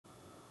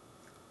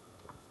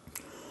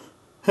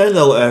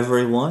Hello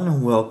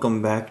everyone, welcome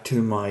back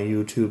to my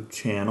YouTube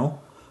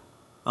channel.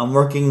 I'm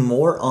working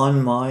more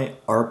on my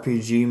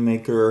RPG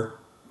Maker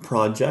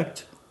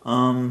project.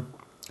 I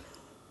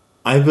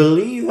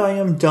believe I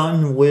am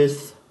done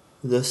with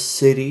the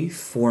city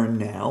for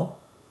now.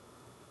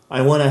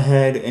 I went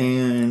ahead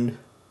and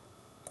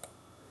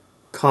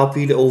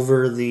copied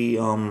over the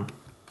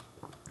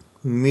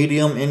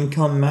medium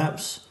income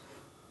maps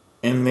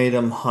and made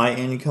them high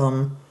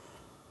income.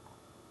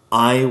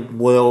 I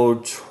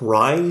will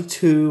try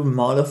to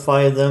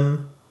modify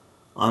them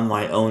on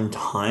my own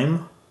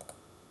time,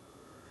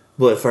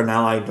 but for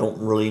now I don't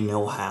really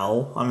know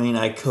how. I mean,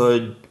 I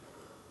could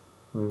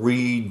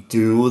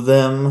redo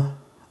them,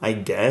 I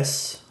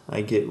guess.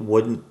 It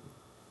wouldn't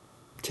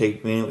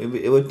take me,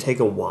 it would take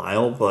a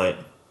while, but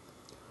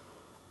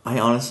I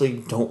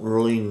honestly don't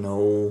really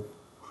know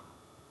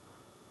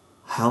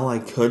how I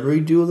could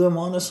redo them,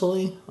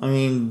 honestly. I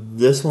mean,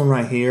 this one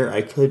right here,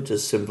 I could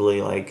just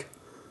simply,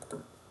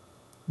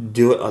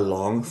 do it a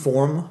long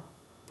form,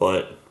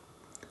 but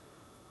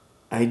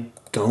I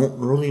don't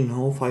really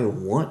know if I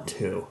want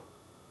to.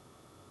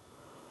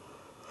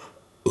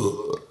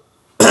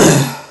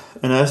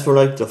 And as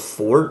for the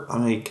fort,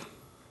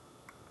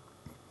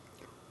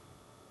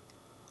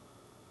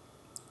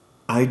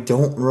 I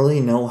don't really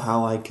know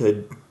how I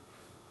could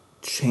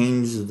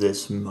change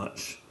this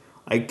much.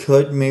 I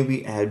could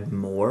maybe add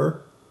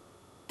more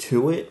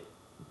to it,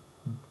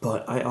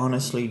 but I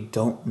honestly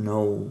don't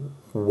know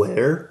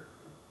where,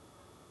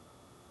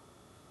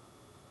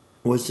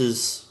 which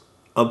is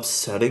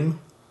upsetting.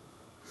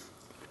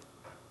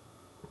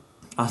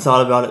 I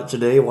thought about it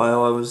today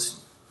while I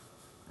was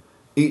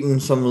eating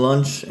some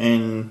lunch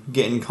and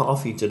getting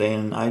coffee today,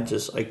 and I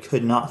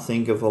could not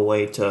think of a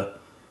way to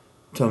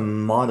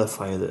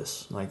modify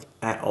this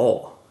at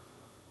all.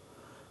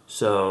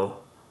 So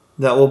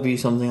that will be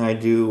something I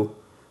do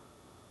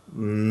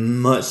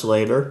much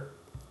later,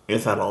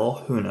 if at all.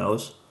 Who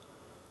knows?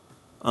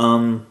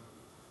 And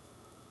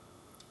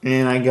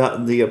I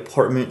got the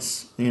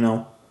apartments,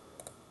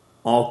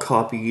 all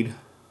copied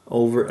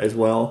over as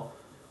well.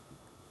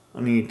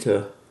 And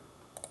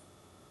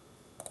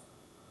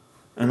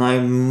I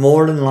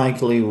more than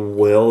likely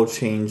will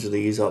change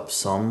these up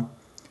some.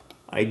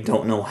 I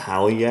don't know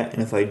how yet,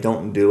 and if I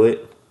don't do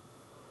it,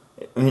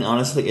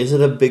 honestly, is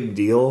it a big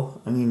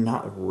deal?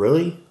 Not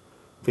really,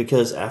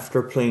 because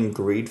after playing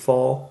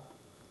Greedfall,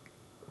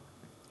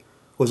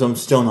 which I'm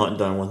still not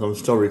done with, I'm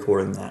still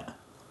recording that,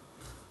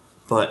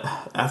 but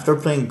after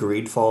playing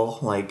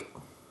Greedfall,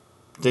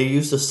 they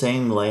use the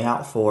same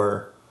layout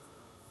for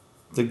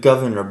the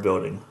governor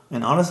building,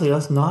 and honestly,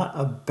 that's not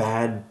a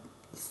bad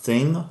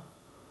thing.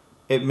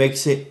 It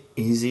makes it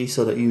easy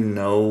so that you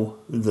know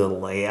the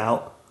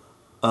layout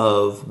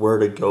of where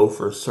to go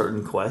for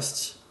certain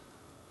quests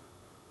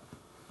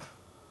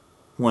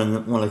when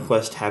a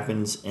quest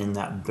happens in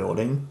that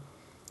building.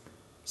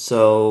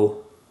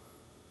 So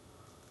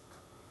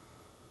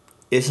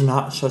it's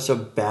not such a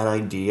bad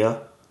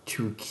idea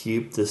to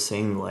keep the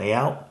same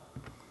layout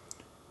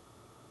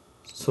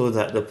so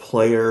that the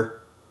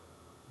player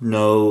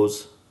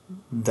knows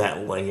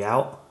that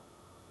layout.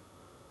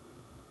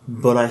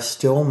 But I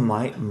still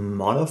might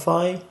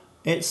modify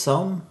it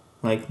some.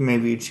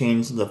 Maybe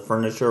change the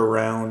furniture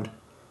around,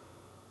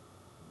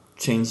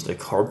 change the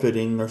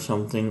carpeting or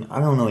something. I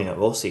don't know yet.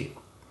 We'll see.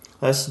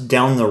 That's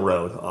down the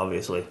road,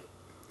 obviously.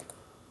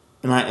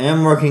 And I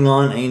am working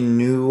on a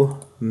new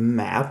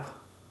map.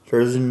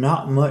 There's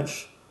not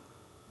much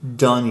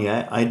done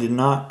yet. I did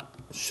not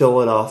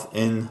show it off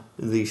in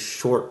the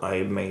short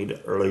I made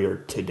earlier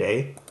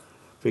today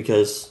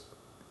because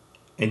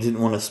I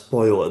didn't want to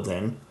spoil it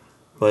then.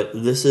 But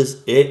this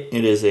is it.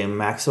 It is a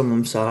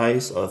maximum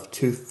size of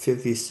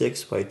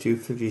 256 by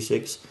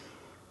 256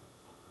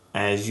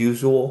 as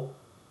usual.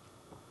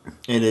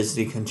 It is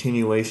the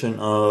continuation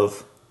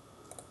of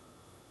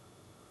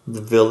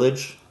the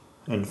village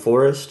and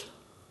forest.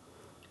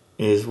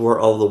 It is where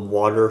all the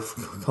water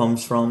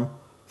comes from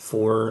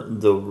for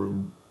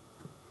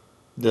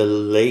the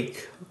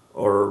lake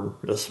or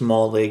the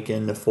small lake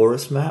in the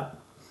forest map.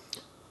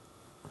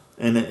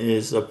 And it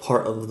is a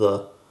part of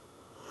the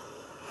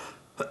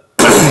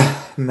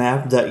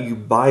map that you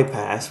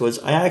bypass, which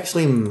I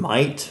actually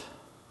might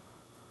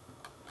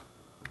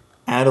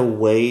add a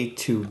way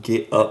to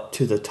get up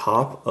to the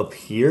top up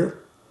here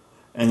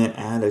and then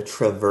add a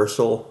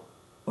traversal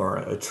or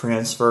a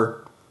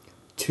transfer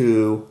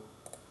to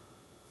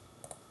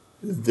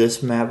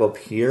this map up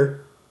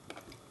here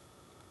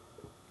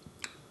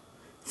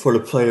for the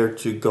player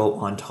to go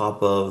on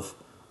top of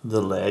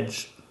the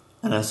ledge,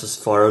 and that's as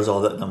far as I'll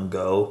let them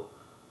go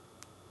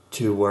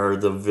to where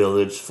the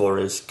village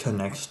forest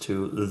connects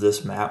to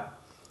this map,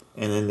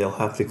 and then they'll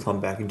have to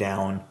come back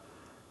down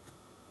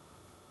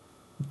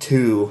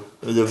to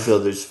the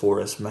village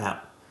forest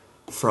map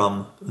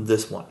from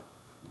this one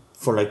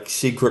for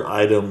secret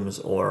items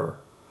or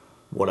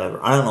whatever.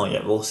 I don't know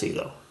yet. We'll see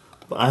though.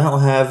 But I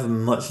don't have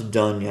much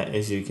done yet,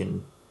 as you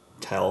can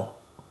tell.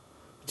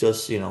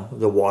 Just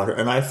the water,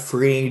 and I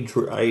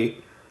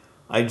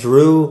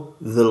drew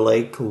the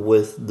lake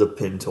with the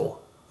pen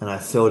tool. and I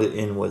filled it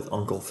in with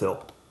Uncle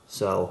Phil.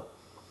 So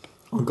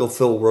Uncle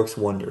Phil works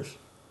wonders.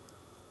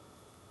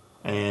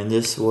 And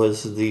this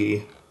was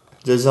the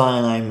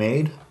design I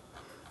made.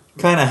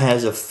 Kind of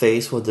has a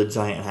face with a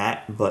giant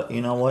hat, but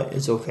you know what?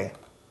 It's okay.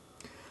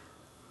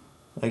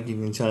 Like, you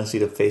can kind of see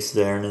the face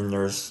there, and then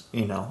there's,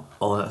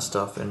 all that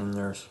stuff, and then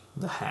there's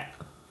the hat.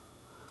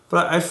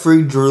 But I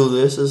free drew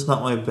this. It's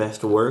not my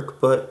best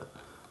work, but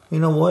you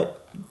know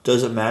what?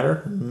 Does it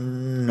matter?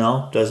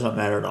 No, does not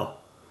matter at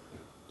all.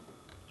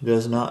 It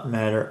does not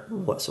matter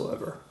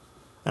whatsoever.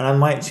 And I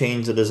might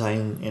change the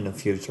design in the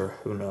future.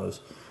 Who knows?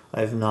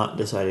 I have not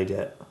decided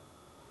yet.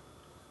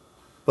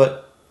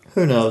 But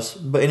who knows?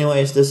 But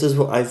anyways, this is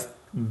what I've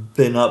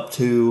been up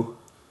to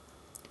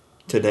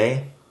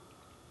today.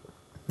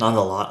 Not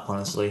a lot,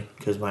 honestly,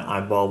 because my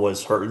eyeball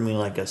was hurting me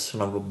like a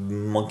son of a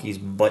monkey's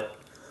butt.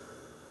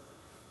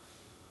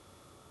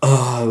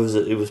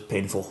 It was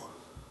painful.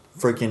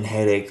 Freaking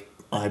headache,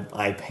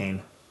 eye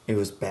pain. It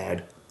was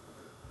bad.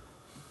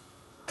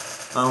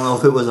 I don't know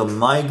if it was a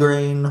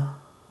migraine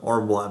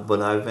or what,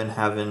 but I've been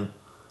having,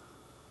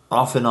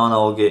 off and on,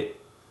 I'll get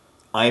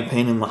eye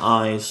pain in my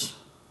eyes,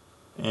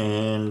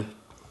 and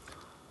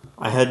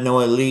I had no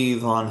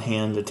leave on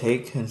hand to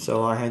take, and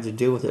so I had to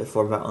deal with it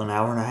for about an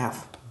hour and a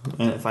half,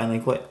 and it finally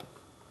quit.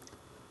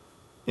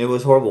 It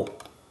was horrible.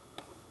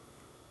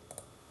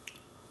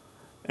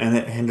 And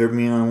it hindered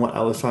me on what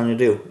I was trying to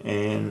do.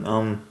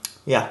 And,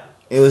 yeah,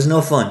 it was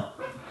no fun.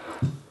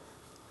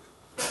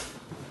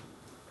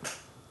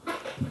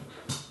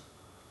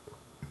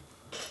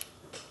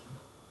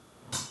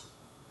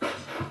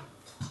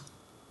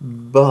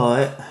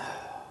 But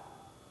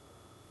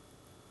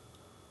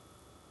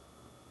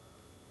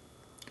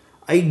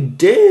I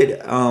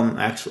did,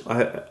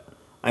 actually,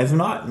 I've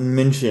not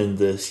mentioned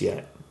this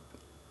yet.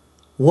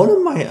 One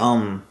of my,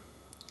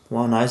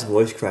 wow, nice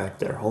voice crack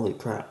there, holy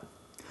crap.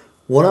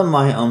 One of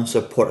my,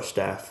 support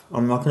staff,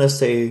 I'm not going to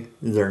say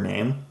their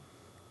name,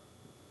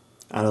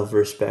 out of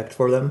respect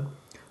for them,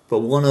 but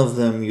one of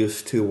them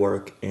used to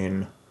work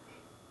in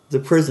the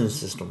prison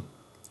system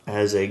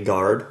as a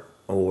guard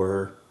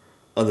or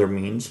other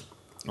means.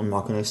 I'm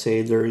not going to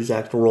say their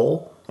exact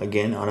role,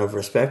 again, out of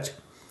respect.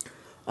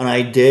 And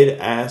I did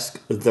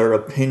ask their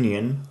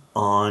opinion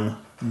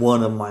on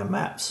one of my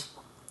maps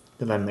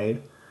that I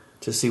made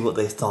to see what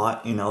they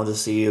thought, to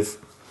see if,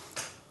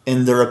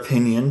 in their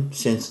opinion,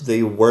 since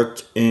they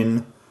worked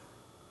in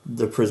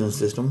the prison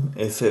system,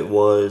 if it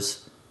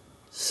was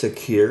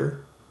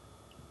secure.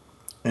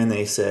 And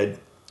they said,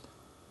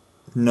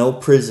 no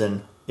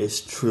prison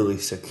is truly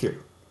secure.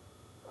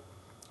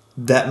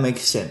 That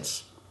makes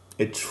sense.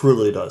 It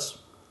truly does.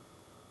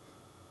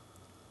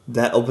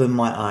 That opened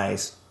my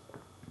eyes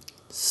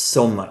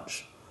so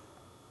much,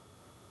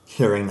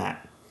 hearing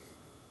that.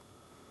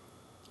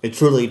 It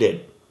truly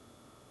did.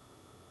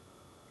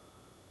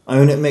 I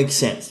mean, it makes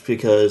sense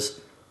because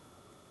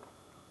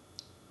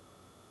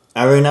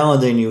every now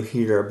and then you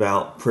hear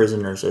about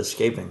prisoners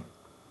escaping.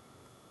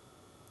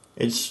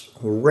 It's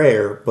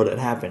rare, but it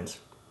happens.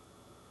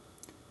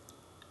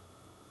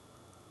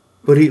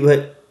 But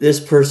this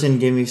person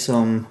gave me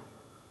some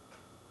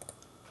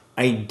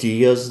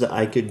ideas that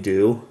I could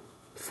do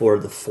for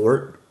the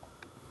fort.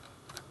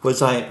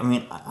 Which I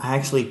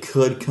actually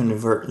could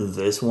convert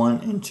this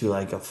one into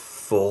like a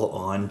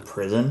full-on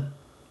prison.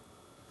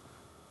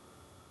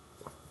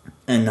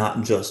 And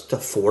not just a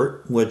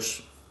fort,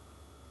 which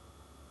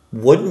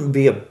wouldn't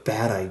be a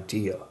bad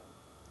idea.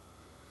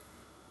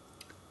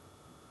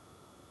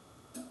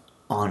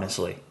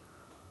 Honestly.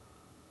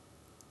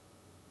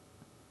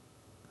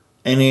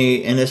 And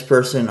this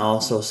person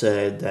also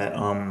said that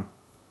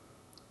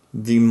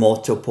the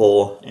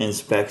multiple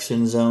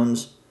inspection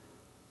zones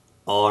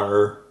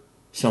are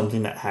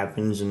something that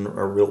happens in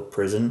a real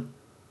prison.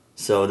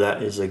 So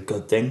that is a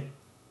good thing.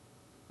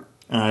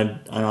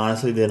 And I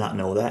honestly did not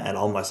know that at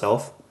all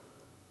myself.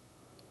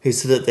 He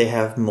said that they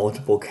have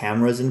multiple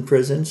cameras in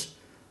prisons.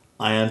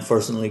 I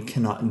unfortunately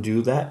cannot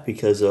do that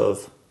because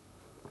of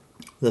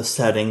the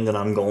setting that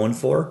I'm going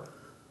for.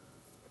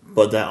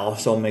 But that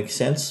also makes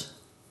sense.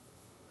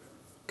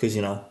 Because,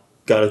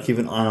 gotta keep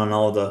an eye on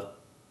all the,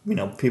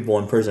 people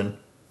in prison.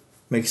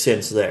 Makes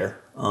sense there.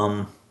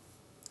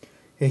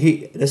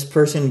 This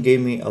person gave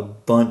me a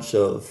bunch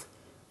of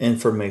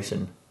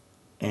information.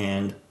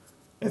 And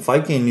if I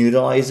can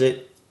utilize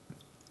it,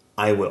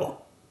 I will.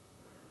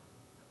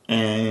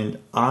 And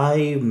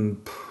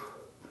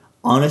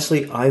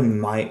honestly, I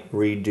might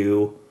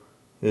redo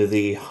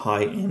the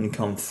high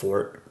income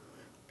fort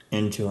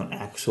into an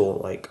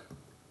actual,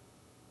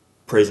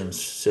 prison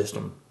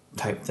system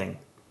type thing.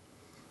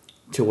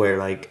 To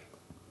where,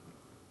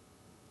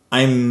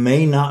 I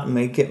may not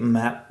make it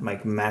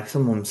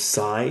maximum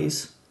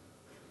size.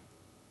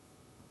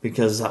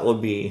 Because that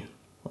would be,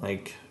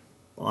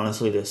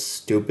 honestly just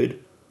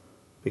stupid.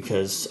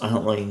 Because I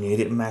don't really need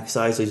it max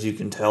size, as you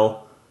can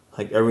tell.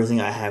 Everything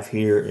I have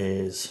here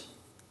is,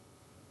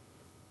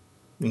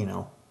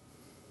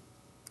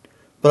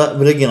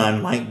 But again, I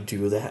might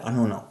do that. I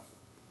don't know.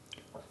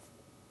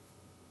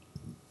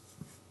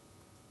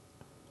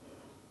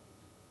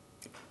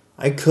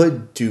 I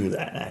could do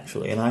that,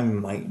 actually, and I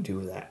might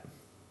do that.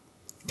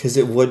 Because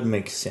it would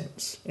make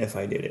sense if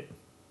I did it.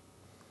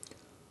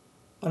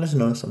 I just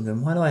noticed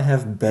something. Why do I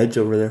have beds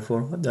over there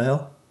for? What the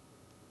hell?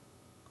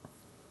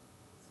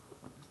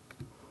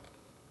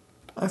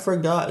 I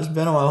forgot. It's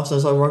been a while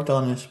since I worked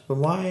on this. But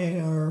why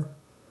are...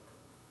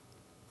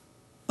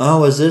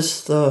 Oh, is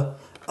this the...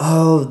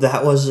 Oh,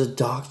 that was the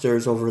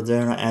doctors over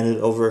there and I added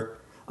over...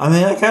 I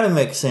mean, that kind of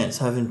makes sense,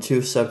 having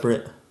two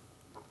separate...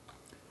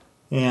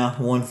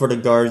 Yeah, one for the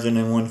guardian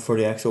and one for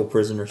the actual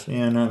prisoners.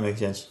 Yeah, that makes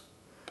sense.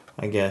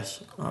 I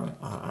guess. I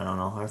don't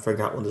know. I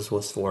forgot what this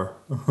was for.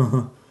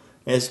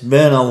 It's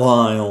been a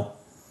while.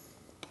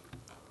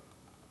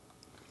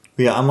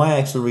 But yeah, I might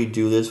actually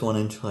redo this one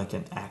into like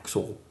an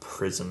actual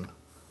prison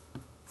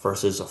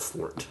versus a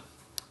fort.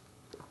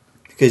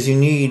 Because you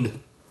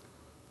need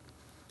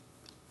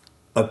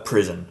a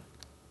prison.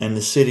 And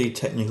the city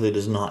technically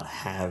does not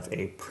have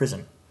a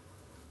prison.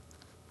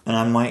 And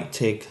I might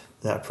take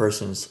that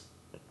person's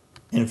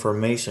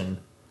information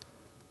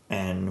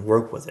and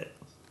work with it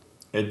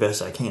as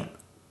best I can.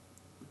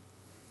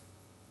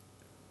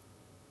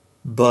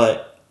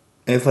 But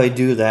if I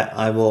do that,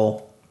 I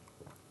will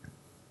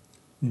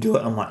do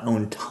it on my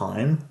own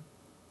time.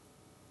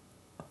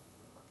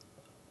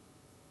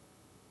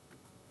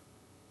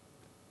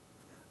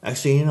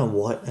 Actually, you know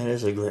what? That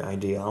is a great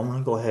idea. I'm going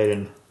to go ahead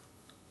and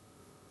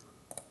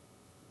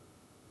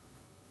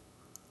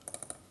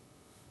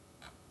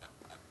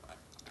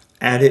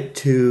add it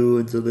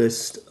to the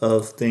list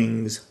of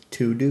things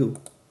to do.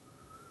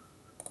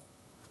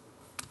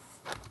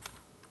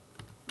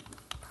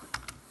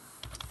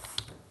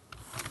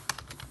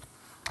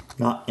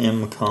 Not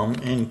income.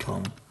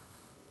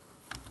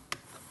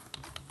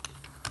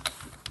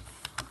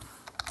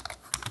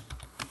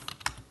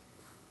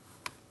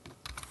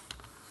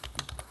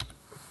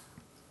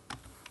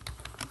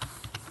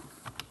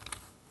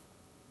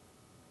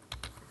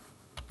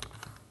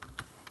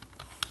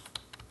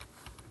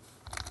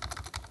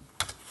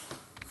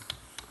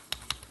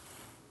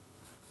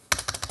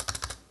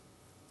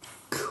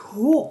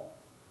 Cool.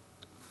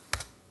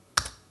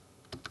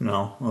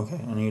 No,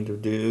 okay, I need to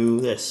do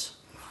this.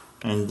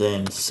 And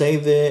then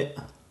save it.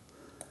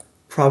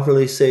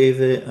 Properly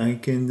save it. I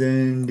can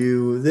then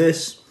do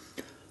this.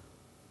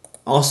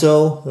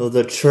 Also,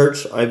 the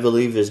church, I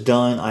believe, is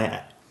done.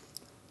 I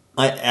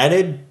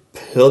added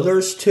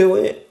pillars to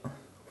it,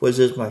 which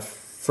is my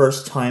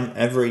first time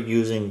ever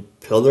using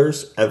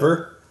pillars,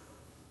 ever.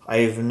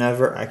 I've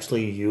never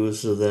actually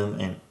used them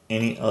in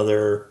any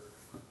other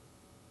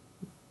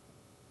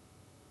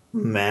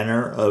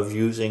manner of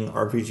using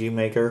RPG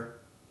Maker,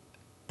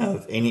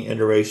 of any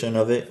iteration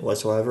of it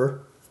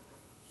whatsoever.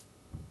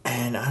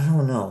 And I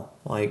don't know,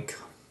 like,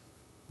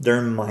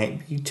 there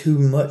might be too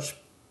much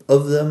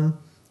of them.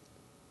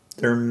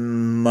 There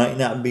might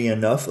not be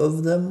enough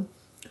of them.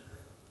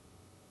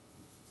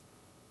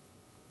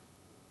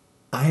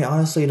 I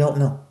honestly don't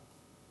know.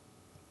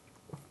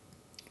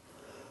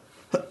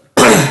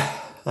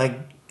 Like,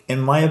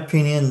 in my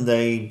opinion,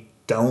 they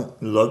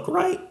don't look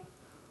right.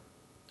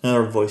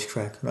 Another voice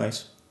crack,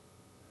 nice.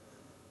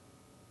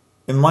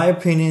 In my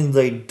opinion,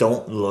 they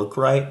don't look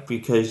right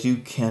because you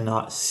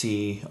cannot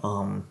see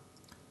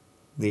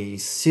the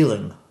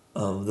ceiling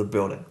of the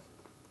building.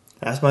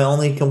 That's my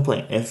only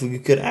complaint. If you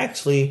could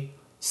actually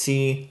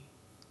see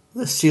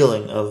the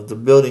ceiling of the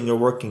building you're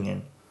working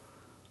in,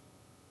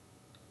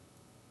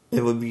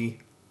 it would be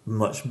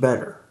much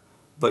better.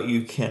 But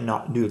you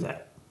cannot do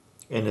that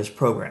in this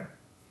program.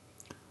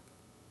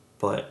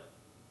 But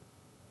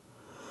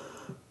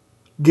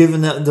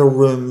given that the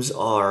rooms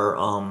are,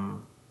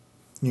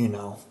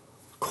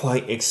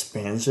 quite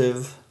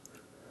expansive,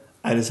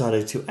 I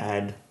decided to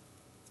add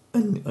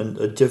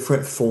a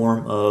different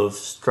form of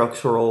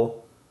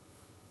structural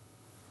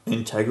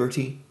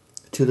integrity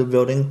to the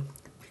building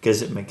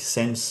because it makes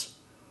sense.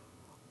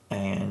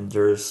 And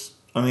there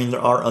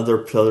are other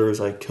pillars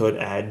I could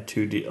add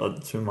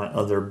to my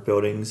other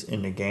buildings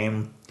in the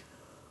game,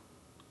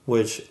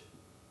 which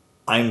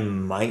I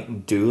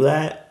might do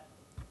that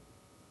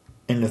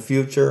in the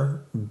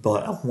future,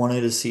 but I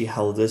wanted to see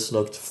how this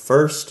looked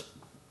first.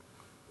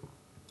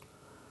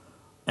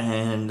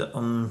 And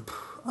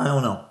I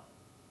don't know.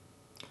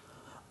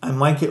 I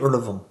might get rid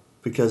of them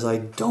because I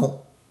don't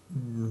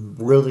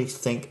really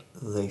think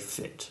they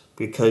fit,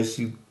 because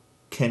you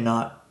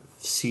cannot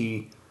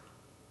see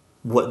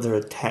what they're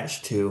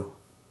attached to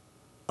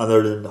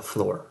other than the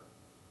floor,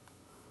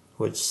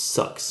 which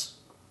sucks.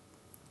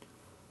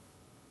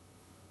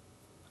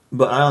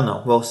 But I don't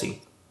know. We'll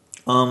see.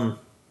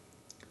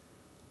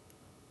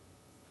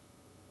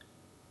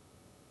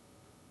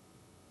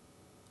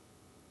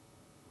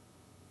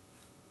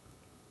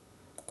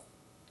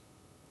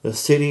 The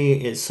city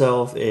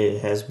itself,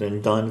 it has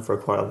been done for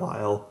quite a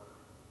while.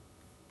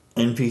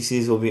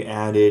 NPCs will be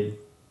added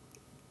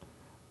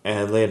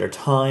at a later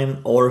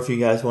time, or if you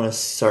guys want to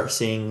start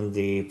seeing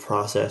the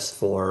process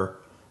for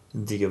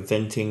the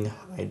eventing,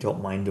 I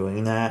don't mind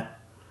doing that,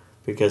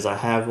 because I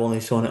have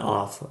only shown it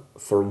off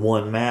for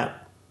one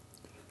map.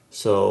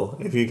 So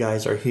if you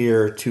guys are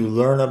here to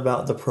learn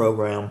about the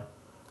program,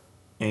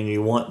 and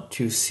you want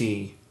to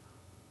see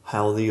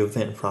how the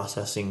event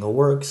processing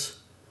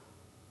works,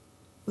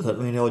 let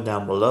me know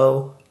down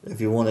below if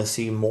you want to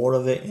see more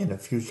of it in a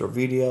future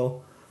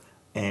video,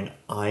 and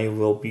I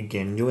will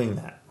begin doing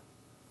that.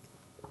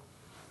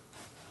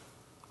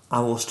 I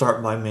will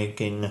start by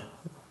making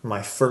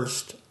my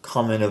first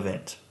common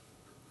event,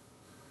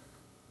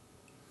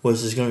 which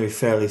is going to be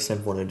fairly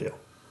simple to do.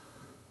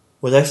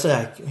 Well, actually,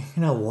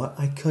 you know what?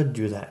 I could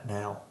do that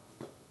now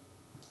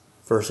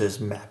versus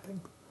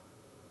mapping.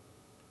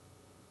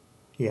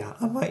 Yeah,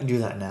 I might do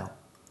that now.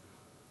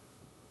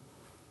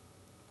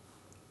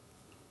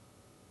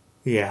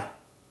 Yeah.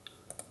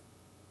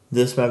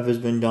 This map has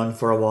been done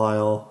for a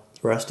while.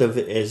 The rest of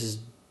it is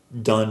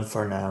done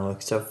for now,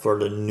 except for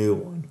the new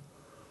one.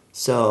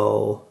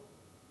 So,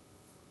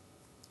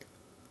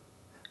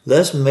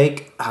 let's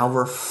make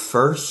our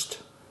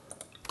first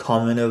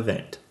common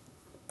event.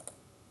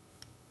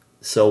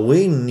 So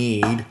we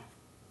need,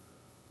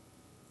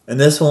 and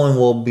this one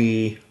will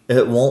be,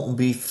 it won't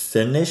be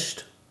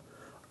finished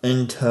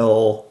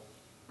until,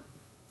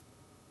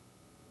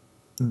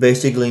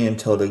 basically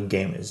until the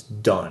game is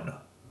done.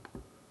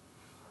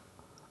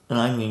 And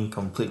I mean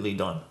completely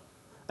done.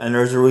 And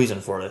there's a reason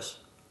for this.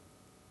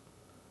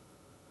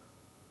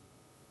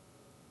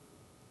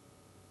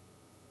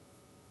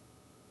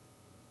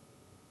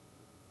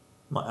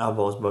 My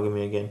elbow is bugging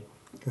me again.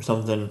 There's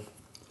something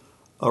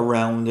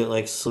around it,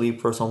 like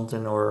sleep or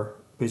something, or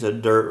a piece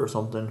of dirt or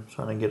something,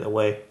 trying to get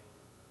away.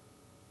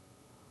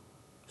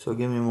 So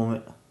give me a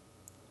moment.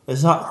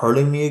 It's not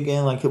hurting me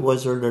again like it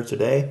was earlier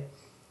today,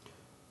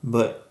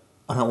 but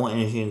I don't want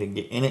anything to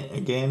get in it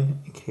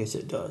again in case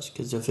it does.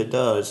 Because if it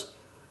does,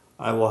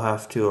 I will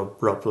have to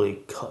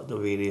abruptly cut the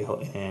video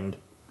and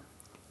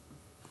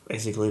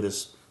basically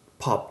just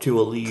pop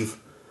to a leave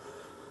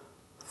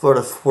for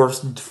the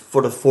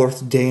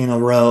fourth day in a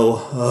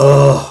row.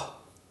 Ugh.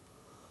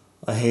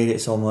 I hate it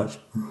so much.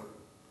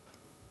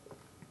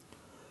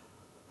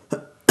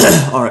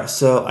 Alright,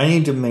 so I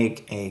need to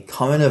make a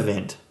common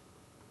event.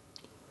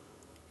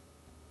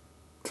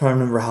 I'm trying to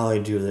remember how I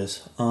do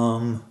this.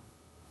 Common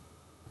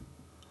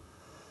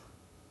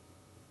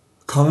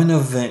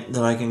event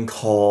that I can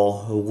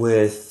call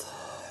with...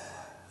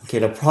 Okay,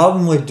 the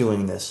problem with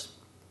doing this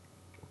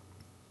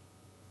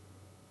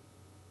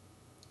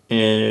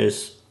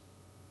is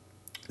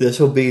this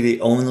will be the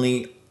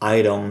only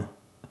item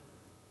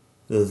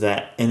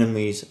that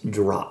enemies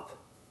drop.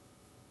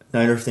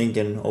 Now you're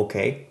thinking,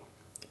 okay,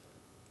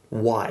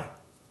 why?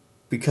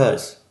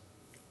 Because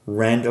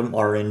random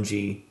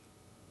RNG.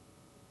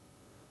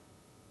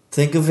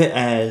 Think of it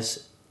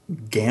as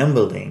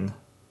gambling,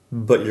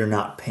 but you're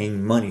not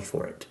paying money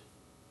for it.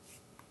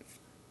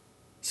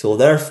 So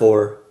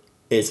therefore,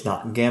 it's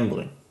not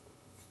gambling,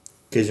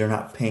 because you're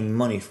not paying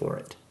money for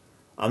it.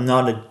 I'm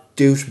not a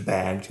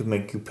douchebag to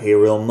make you pay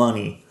real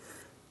money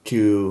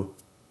to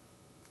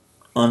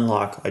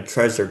unlock a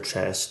treasure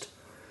chest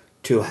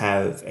to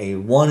have a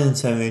 1 in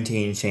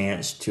 17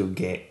 chance to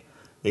get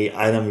the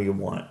item you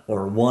want,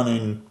 or 1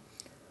 in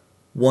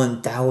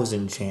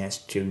 1,000 chance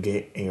to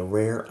get a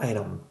rare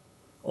item,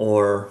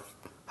 or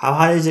how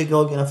high does it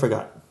go again? I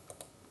forgot.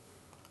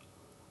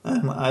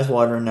 My eyes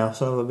watering now,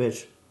 son of a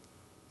bitch.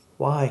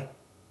 Why?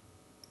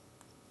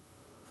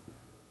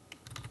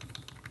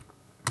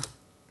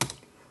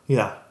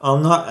 Yeah,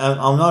 I'm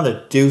not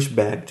a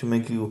douchebag to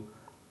make you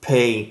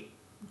pay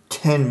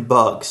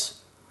 $10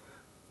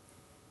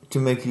 to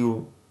make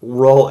you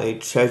roll a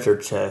treasure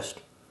chest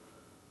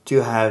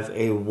to have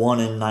a 1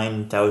 in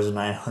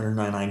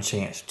 9,999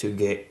 chance to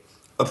get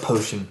a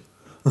potion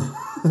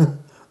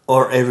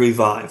or a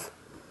revive.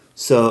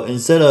 So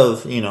instead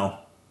of,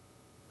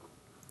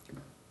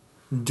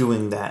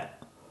 doing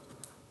that,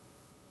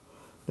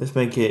 let's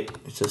make it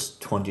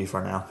just 20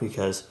 for now,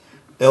 because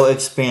it'll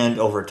expand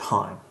over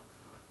time.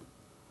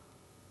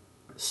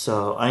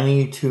 So I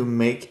need to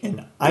make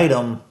an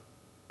item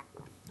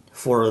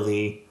for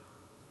the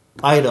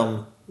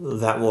item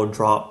that will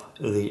drop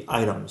the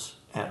items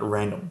at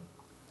random.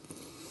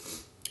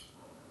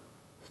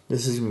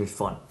 This is going to be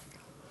fun.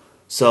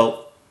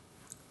 So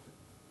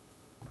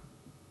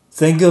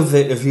think of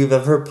it, if you've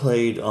ever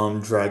played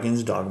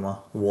Dragon's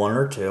Dogma 1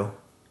 or 2,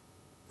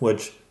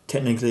 which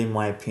technically, in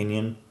my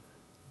opinion,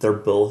 they're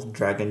both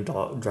Dragon's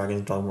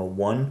Dogma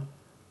 1,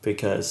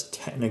 because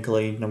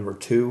technically number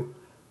 2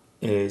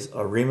 is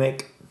a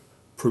remake.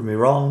 Prove me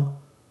wrong,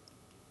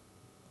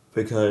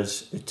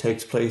 because it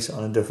takes place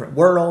on a different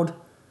world.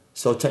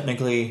 So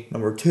technically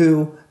number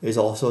 2 is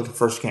also the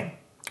first game.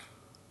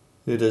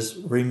 They just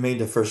remade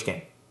the first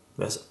game.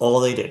 That's all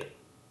they did.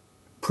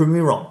 Prove me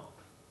wrong.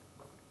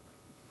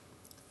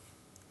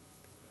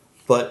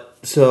 But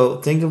so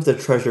think of the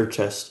treasure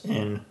chest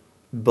in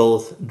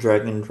both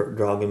Dragon's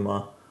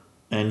Dogma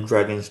and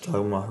Dragon's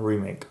Dogma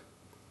remake.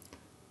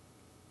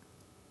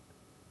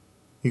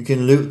 You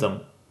can loot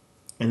them,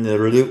 and the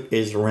loot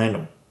is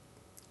random.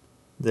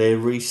 They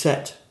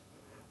reset.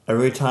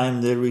 Every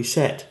time they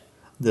reset,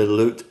 the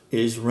loot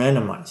is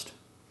randomized.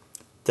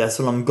 That's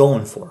what I'm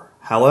going for.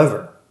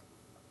 However,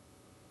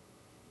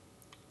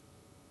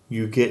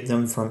 you get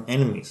them from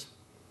enemies.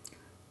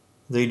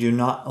 they do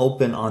not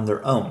open on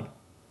their own.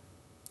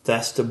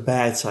 That's the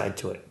bad side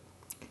to it.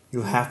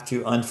 You have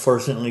to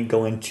unfortunately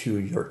go into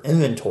your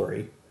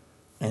inventory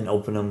and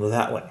open them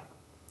that way.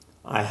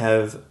 I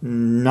have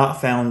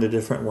not found a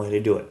different way to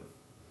do it.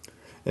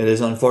 It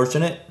is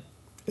unfortunate,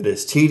 it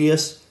is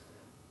tedious,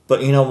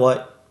 but you know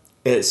what?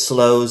 It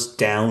slows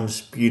down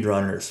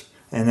speedrunners,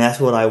 and that's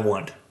what I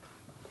want.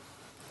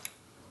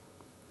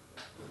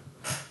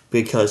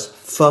 Because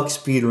fuck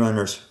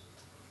speedrunners.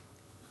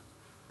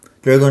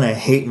 They're gonna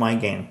hate my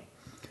game,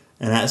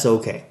 and that's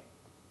okay.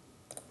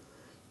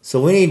 So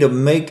we need to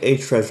make a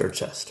treasure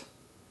chest.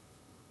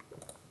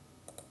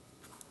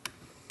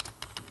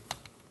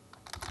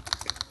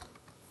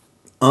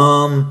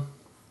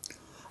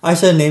 I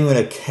said name it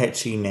a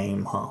catchy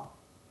name, huh?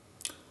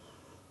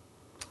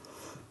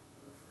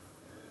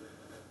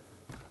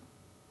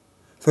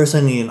 First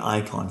I need an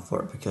icon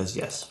for it because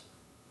yes.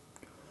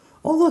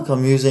 Oh look,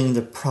 I'm using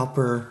the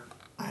proper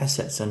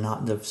assets and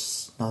not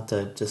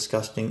the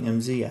disgusting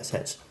MZ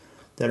assets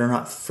that are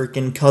not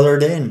freaking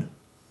colored in.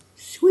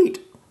 Sweet.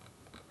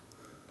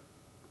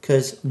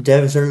 Because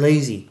devs are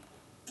lazy.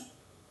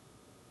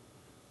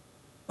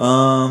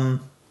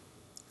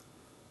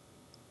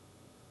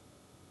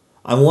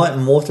 I want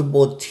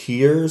multiple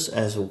tiers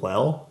as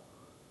well.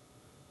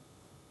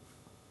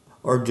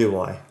 Or do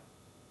I?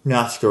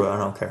 Nah, screw it, I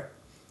don't care.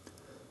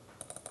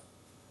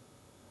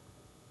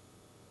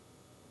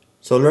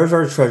 So there's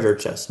our treasure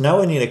chest. Now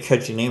we need a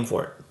catchy name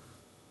for it.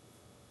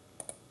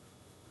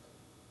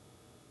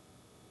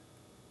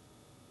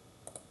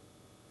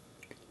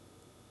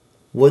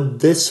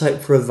 Would this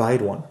site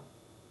provide one?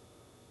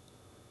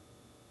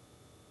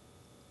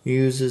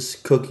 Uses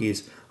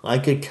cookies. I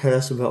could care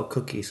less about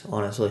cookies,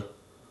 honestly.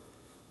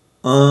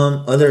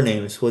 Other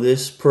names. Would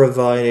this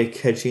provide a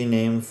catchy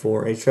name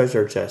for a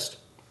treasure chest?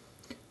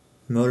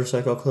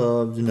 Motorcycle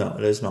clubs? No,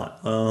 it is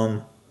not.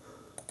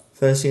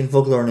 Fantasy and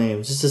folklore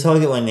names. This is how I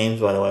get my names,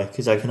 by the way,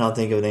 because I cannot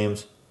think of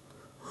names.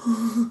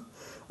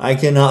 I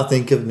cannot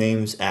think of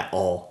names at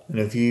all. And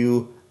if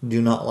you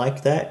do not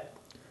like that,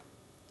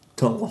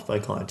 don't watch my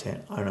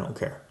content. I don't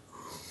care.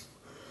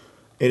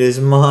 It is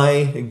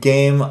my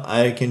game.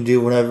 I can do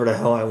whatever the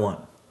hell I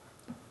want.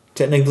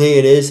 Technically,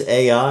 it is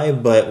AI,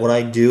 but what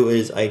I do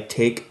is I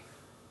take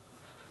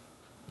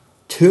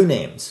 2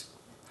 names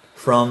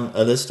from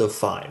a list of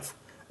 5,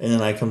 and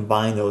then I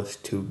combine those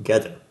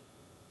together.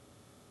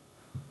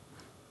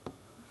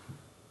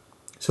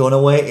 So in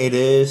a way, it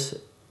is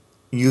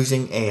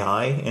using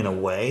AI in a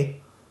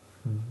way,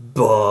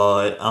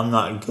 but I'm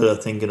not good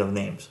at thinking of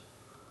names.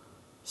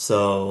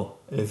 So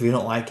if you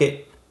don't like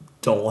it,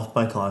 don't watch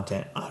my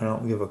content. I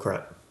don't give a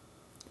crap.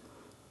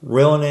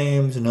 Real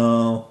names,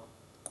 no.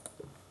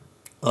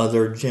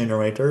 Other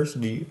generators,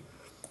 do you?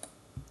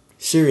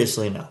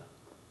 Seriously, no.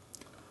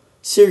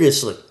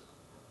 Seriously.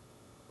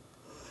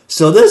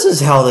 So this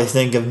is how they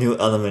think of new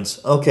elements.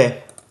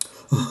 Okay.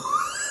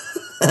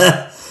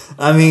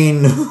 I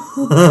mean,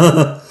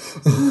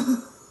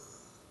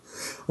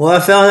 well, I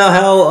found out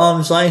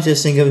how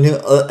scientists think of new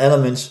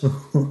elements.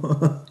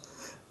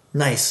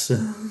 Nice.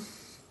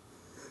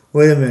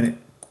 Wait a minute.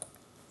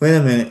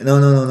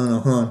 No.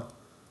 Hold on.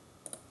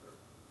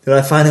 Did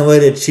I find a way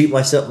to cheat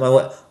myself? My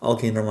way?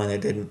 Okay, never mind. I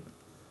didn't.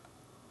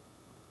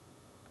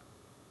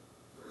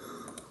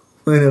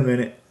 Wait a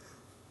minute.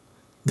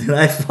 Did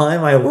I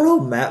find my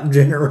world map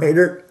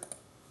generator?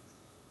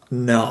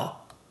 No.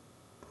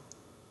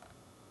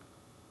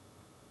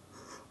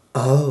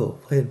 Oh,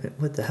 wait a minute.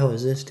 What the hell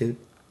is this, dude?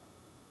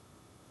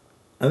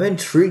 I'm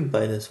intrigued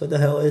by this. What the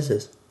hell is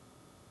this?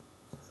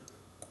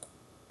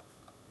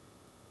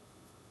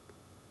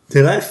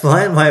 Did I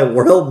find my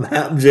world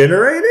map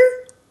generator?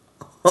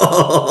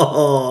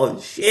 Oh,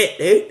 shit,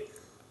 dude.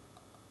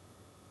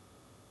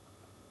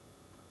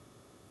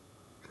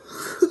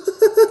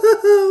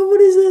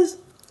 What is this?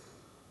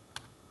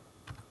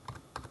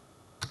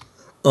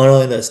 Oh,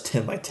 no, that's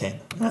 10 by 10.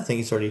 I think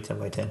it's already 10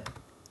 by 10.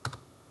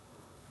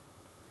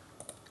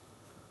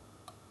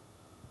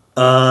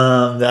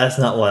 That's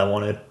not what I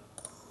wanted.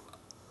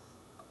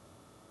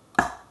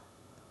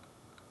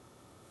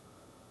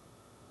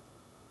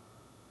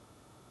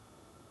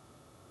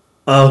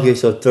 Okay,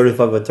 so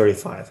 35 by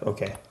 35.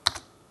 Okay.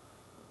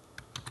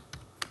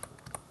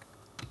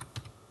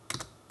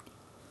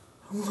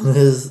 What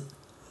is...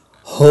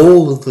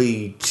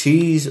 Holy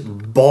cheese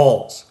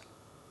balls.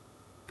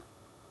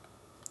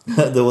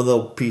 The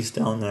little piece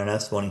down there,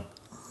 that's funny.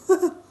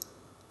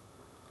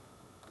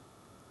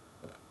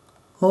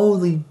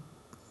 Holy...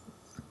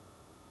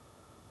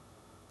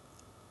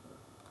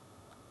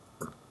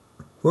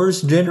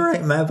 Where's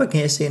generate map? I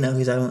can't see it now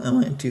because I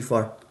went too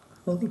far.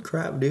 Holy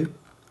crap, dude.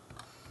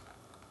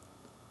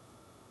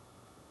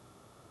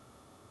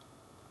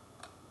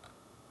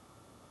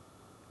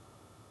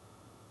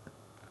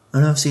 I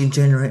don't see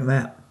generate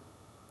map.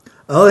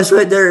 Oh, it's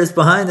right there. It's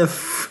behind the...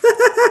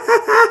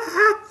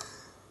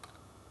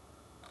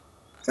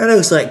 That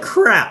looks like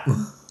crap.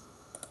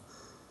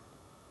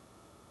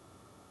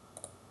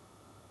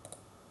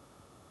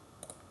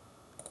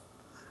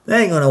 That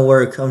ain't gonna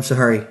work. I'm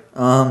sorry.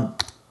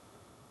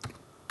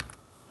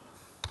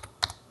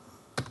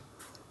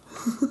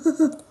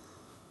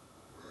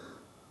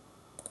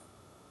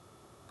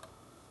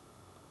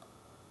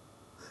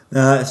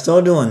 It's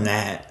still doing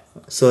that.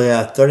 So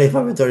yeah,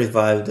 35 and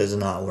 35 does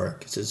not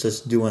work. It's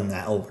just doing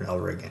that over and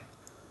over again.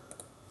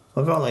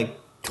 What about like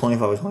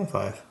 25 and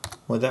 25?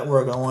 Would that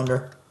work, I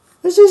wonder?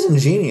 This is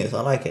ingenious.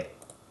 I like it.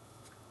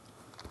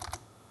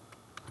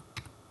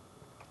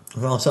 I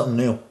found something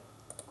new.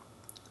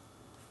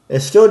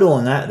 It's still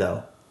doing that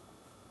though.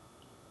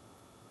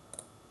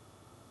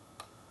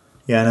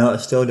 Yeah, no,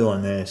 it's still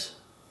doing this.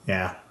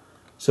 Yeah.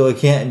 So we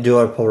can't do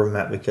our polar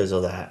map because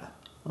of that.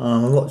 What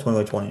about 20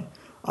 by 20?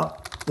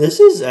 This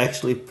is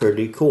actually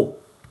pretty cool.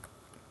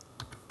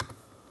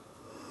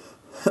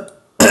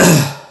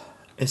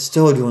 It's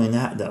still doing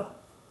that though.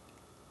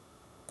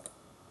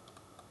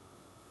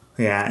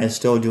 Yeah, it's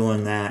still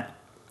doing that.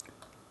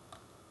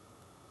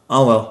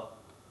 Oh well.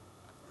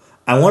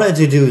 I wanted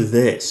to do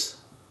this.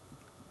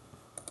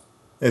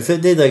 If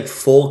it did like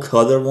full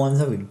color ones,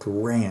 that'd be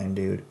grand,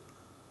 dude.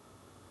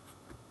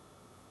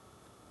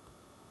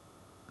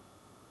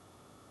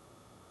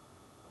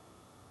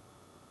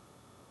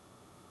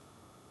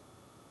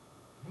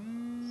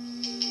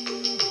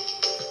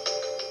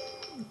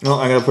 Oh,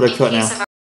 I gotta put a cut now.